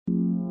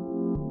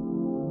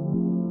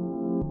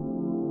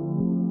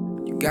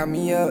got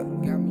me up,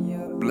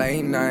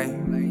 late night.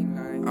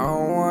 I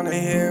don't wanna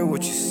hear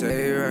what you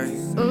say, right?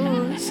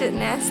 Ooh, shit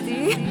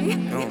nasty.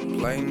 Don't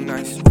play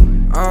nice.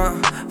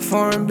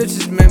 Foreign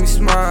bitches make me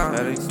smile.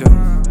 Yeah, they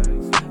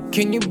do.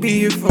 Can you be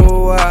here for a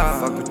while?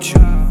 Fuck with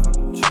you.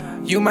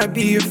 You might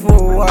be here for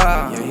a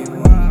while. Yeah,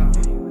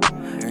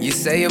 you are. You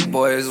say your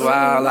boy is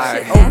wild,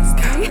 like,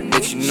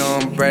 bitch, you know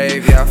I'm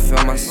brave, yeah, I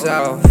feel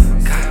myself.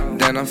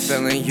 Then I'm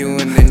feeling you,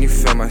 and then you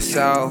feel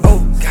myself.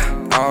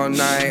 All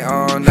night,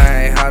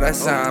 how that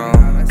sound?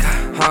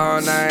 All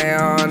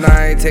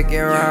night, taking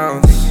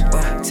rounds,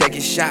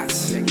 taking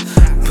shots.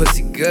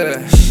 Pussy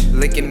good,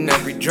 licking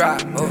every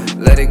drop.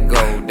 Let it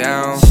go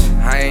down.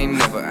 I ain't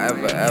never,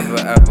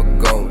 ever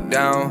go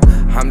down.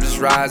 I'm just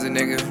rising,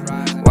 nigga.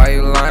 Why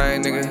you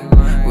lying,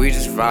 nigga? We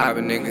just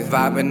vibing, nigga.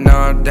 Vibing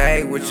all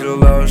day with your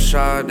little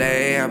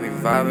shawty. I be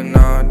vibing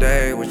all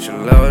day with your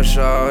little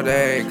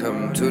shawty.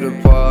 Come to the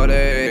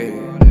party.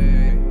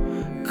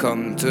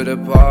 Come to the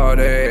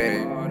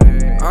party.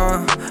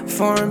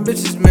 Foreign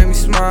bitches make me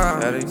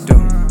smile. Yeah, they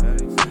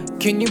do.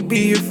 Can you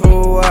be here for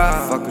a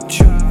while? Fuck with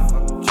you.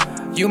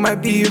 You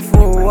might be here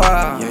for a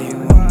while. Yeah, you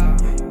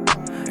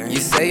are. You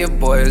say your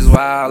boy is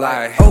wild,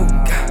 like,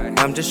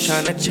 I'm just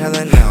tryna chill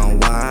and no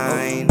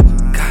wine.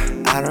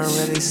 I don't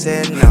really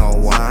say no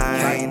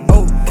wine.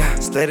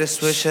 Split a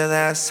swisher,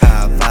 that's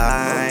how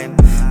vibe.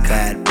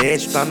 Bad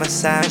bitch by my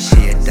side,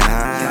 she a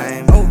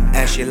dime.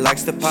 And she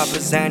likes to pop a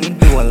Zanny,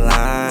 do a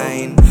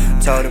line.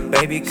 Told her,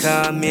 baby,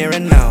 come here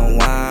and no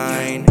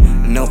wine.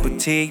 No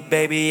boutique,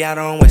 baby, I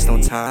don't waste no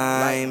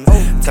time.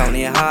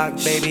 Tony Hawk,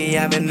 baby,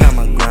 I've been on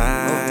my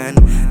grind.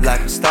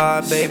 Like a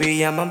star,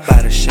 baby, I'm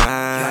about to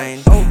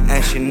shine.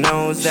 And she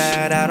knows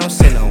that I don't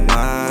say no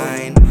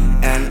wine.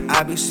 And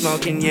I be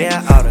smoking,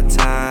 yeah, all the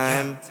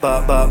time.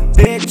 But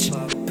bitch,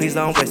 please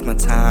don't waste my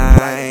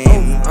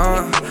time.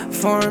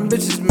 Foreign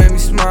bitches make me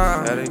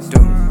smile. Yeah, they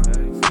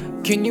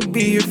do. Can you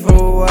be here for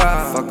a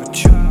while? Fuck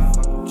with you.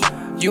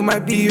 You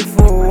might be here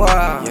for a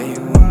while. Yeah,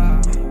 you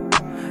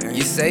are.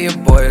 You say your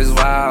boy is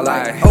wild,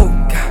 like,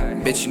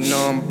 bitch, you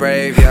know I'm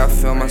brave, yeah, I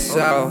feel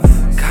myself.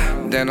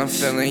 Then I'm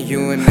feeling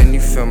you, and then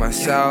you feel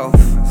myself.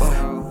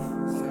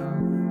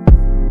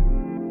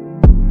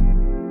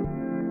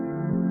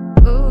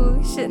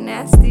 Ooh, shit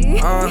nasty.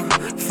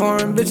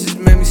 Foreign bitches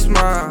make me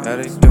smile. Yeah,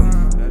 they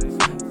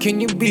do. Can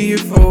you be here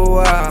for a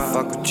while?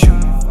 Fuck with you.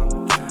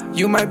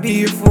 You might be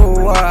here for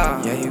a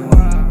while. Yeah, you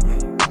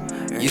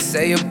are. You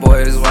say your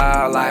boy is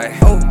wild, like,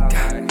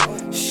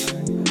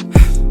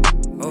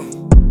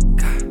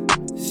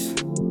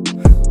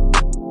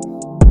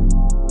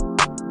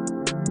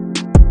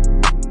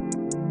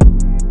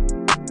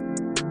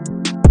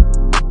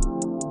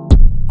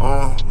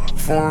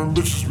 Foreign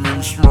bitches make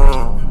me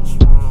smile.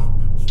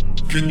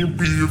 Can you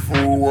be here for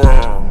a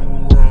while?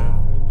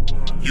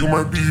 You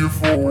might be here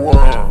for a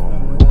while.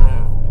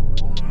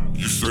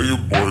 You say your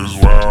boy is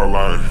wild,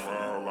 like.